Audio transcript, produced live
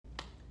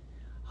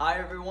Hi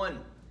everyone,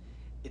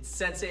 it's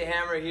Sensei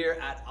Hammer here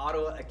at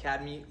Ottawa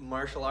Academy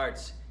Martial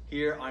Arts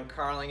here on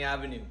Carling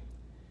Avenue.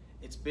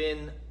 It's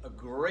been a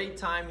great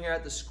time here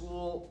at the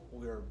school.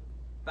 We're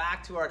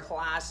back to our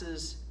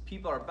classes.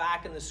 People are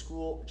back in the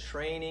school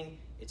training.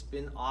 It's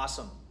been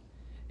awesome.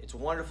 It's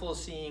wonderful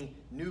seeing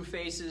new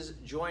faces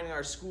joining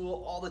our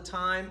school all the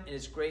time, and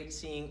it's great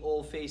seeing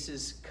old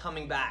faces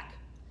coming back.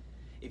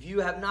 If you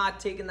have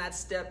not taken that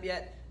step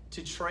yet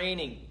to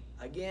training,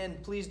 again,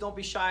 please don't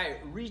be shy.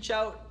 Reach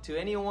out to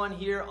anyone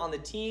here on the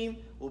team.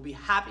 We'll be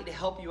happy to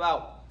help you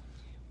out.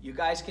 You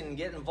guys can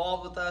get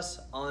involved with us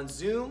on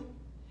Zoom,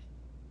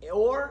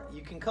 or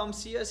you can come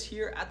see us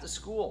here at the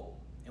school,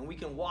 and we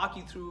can walk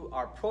you through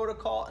our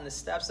protocol and the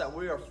steps that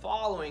we are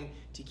following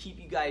to keep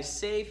you guys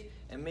safe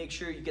and make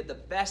sure you get the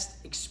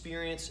best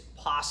experience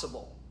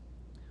possible.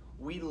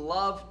 We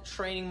love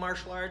training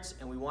martial arts,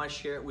 and we want to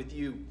share it with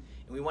you,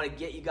 and we want to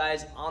get you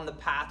guys on the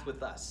path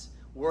with us,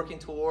 working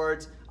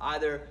towards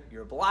either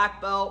your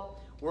black belt,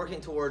 working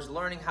towards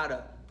learning how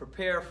to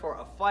prepare for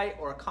a fight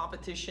or a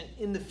competition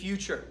in the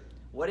future.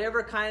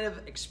 Whatever kind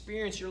of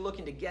experience you're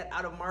looking to get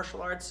out of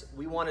martial arts,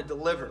 we want to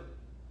deliver.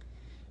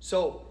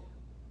 So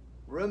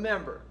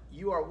remember,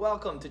 you are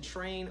welcome to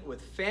train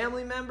with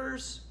family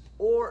members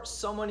or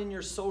someone in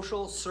your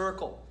social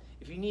circle.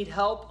 If you need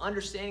help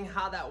understanding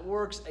how that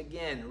works,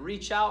 again,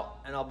 reach out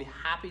and I'll be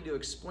happy to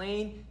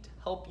explain to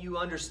help you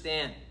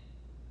understand.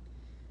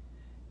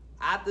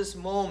 At this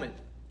moment,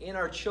 in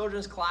our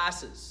children's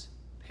classes,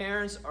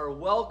 parents are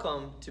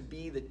welcome to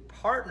be the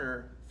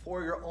partner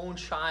for your own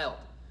child.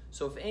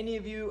 So if any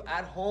of you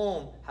at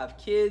home have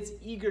kids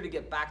eager to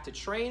get back to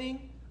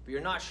training, but you're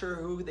not sure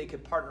who they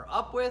could partner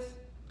up with,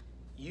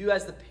 you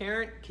as the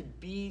parent could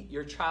be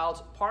your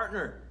child's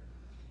partner.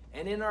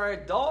 And in our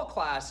adult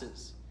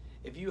classes,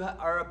 if you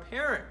are a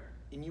parent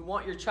and you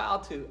want your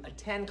child to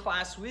attend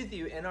class with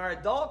you in our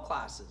adult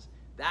classes,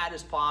 that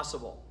is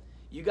possible.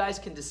 You guys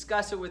can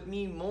discuss it with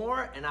me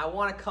more, and I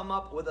want to come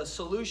up with a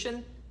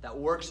solution that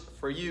works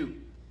for you.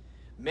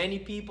 Many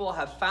people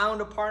have found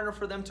a partner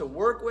for them to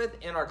work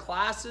with in our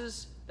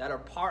classes that are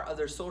part of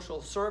their social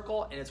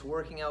circle, and it's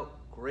working out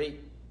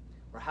great.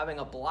 We're having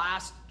a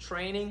blast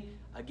training.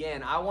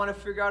 Again, I want to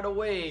figure out a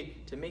way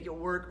to make it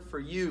work for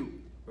you,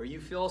 where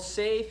you feel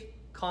safe,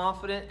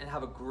 confident, and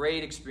have a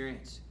great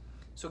experience.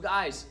 So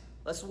guys,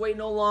 let's wait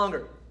no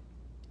longer.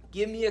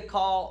 Give me a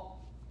call,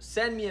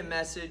 send me a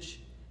message.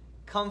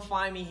 Come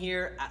find me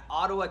here at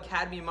Ottawa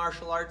Academy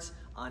Martial Arts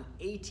on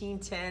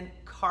 1810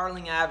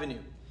 Carling Avenue.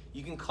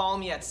 You can call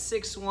me at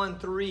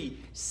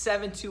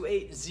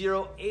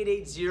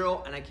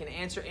 613-728-0880, and I can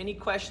answer any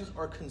questions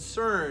or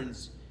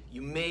concerns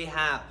you may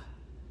have.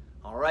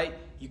 All right?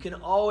 You can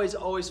always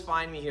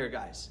find me here,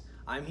 guys.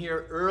 I'm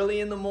here early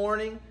in the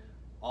morning,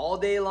 all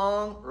day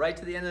long, right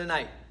to the end of the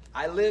night.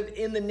 I live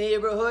in the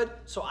neighborhood,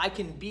 so I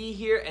can be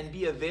here and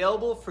be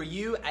available for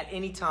you at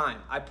any time,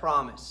 I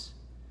promise.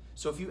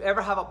 So if you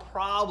ever have a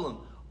problem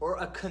or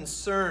a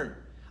concern,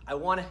 I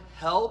want to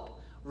help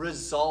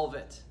resolve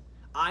it.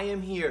 I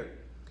am here.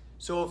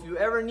 So if you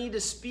ever need to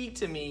speak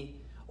to me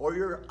or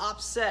you're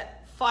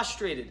upset,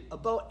 frustrated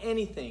about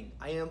anything,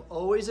 I am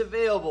always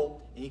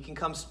available and you can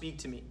come speak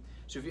to me.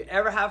 So if you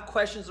ever have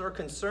questions or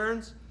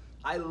concerns,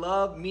 I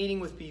love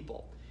meeting with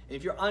people. And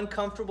if you're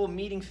uncomfortable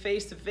meeting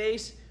face to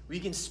face, we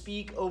can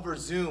speak over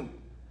Zoom.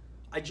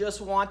 I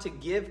just want to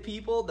give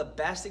people the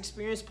best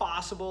experience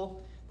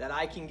possible that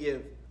I can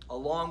give,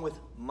 along with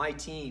my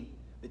team.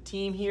 The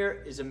team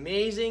here is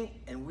amazing,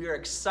 and we are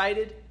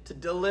excited to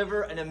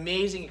deliver an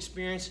amazing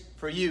experience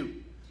for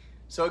you.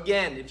 So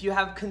again, if you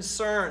have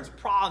concerns,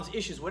 problems,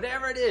 issues,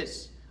 whatever it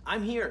is,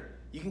 I'm here.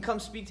 You can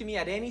come speak to me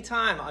at any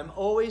time. I'm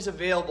always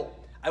available.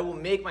 I will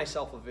make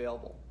myself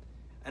available.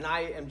 And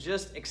I am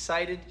just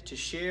excited to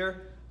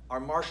share our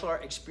martial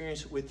art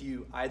experience with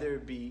you, either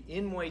it be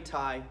in Muay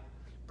Thai,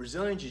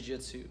 Brazilian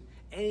Jiu-Jitsu,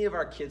 any of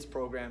our kids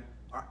program,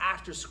 our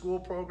after school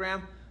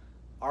program,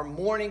 our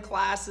morning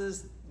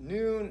classes,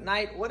 noon,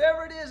 night,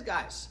 whatever it is,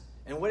 guys,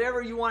 and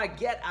whatever you want to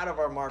get out of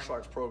our martial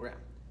arts program.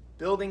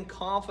 Building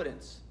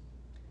confidence,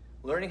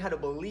 learning how to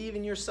believe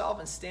in yourself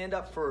and stand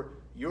up for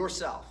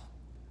yourself,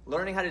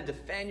 learning how to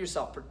defend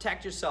yourself,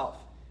 protect yourself,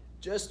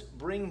 just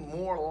bring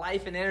more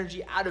life and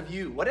energy out of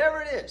you.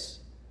 Whatever it is,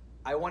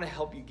 I want to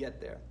help you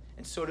get there,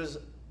 and so does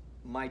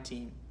my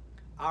team.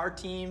 Our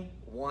team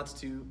wants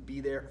to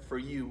be there for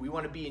you. We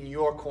want to be in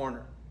your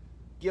corner.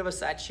 Give us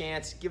that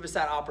chance, give us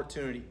that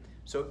opportunity.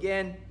 So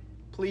again,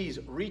 please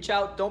reach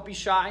out, don't be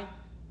shy,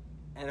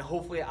 and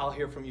hopefully I'll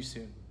hear from you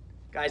soon.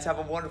 Guys, have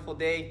a wonderful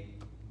day.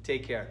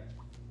 Take care.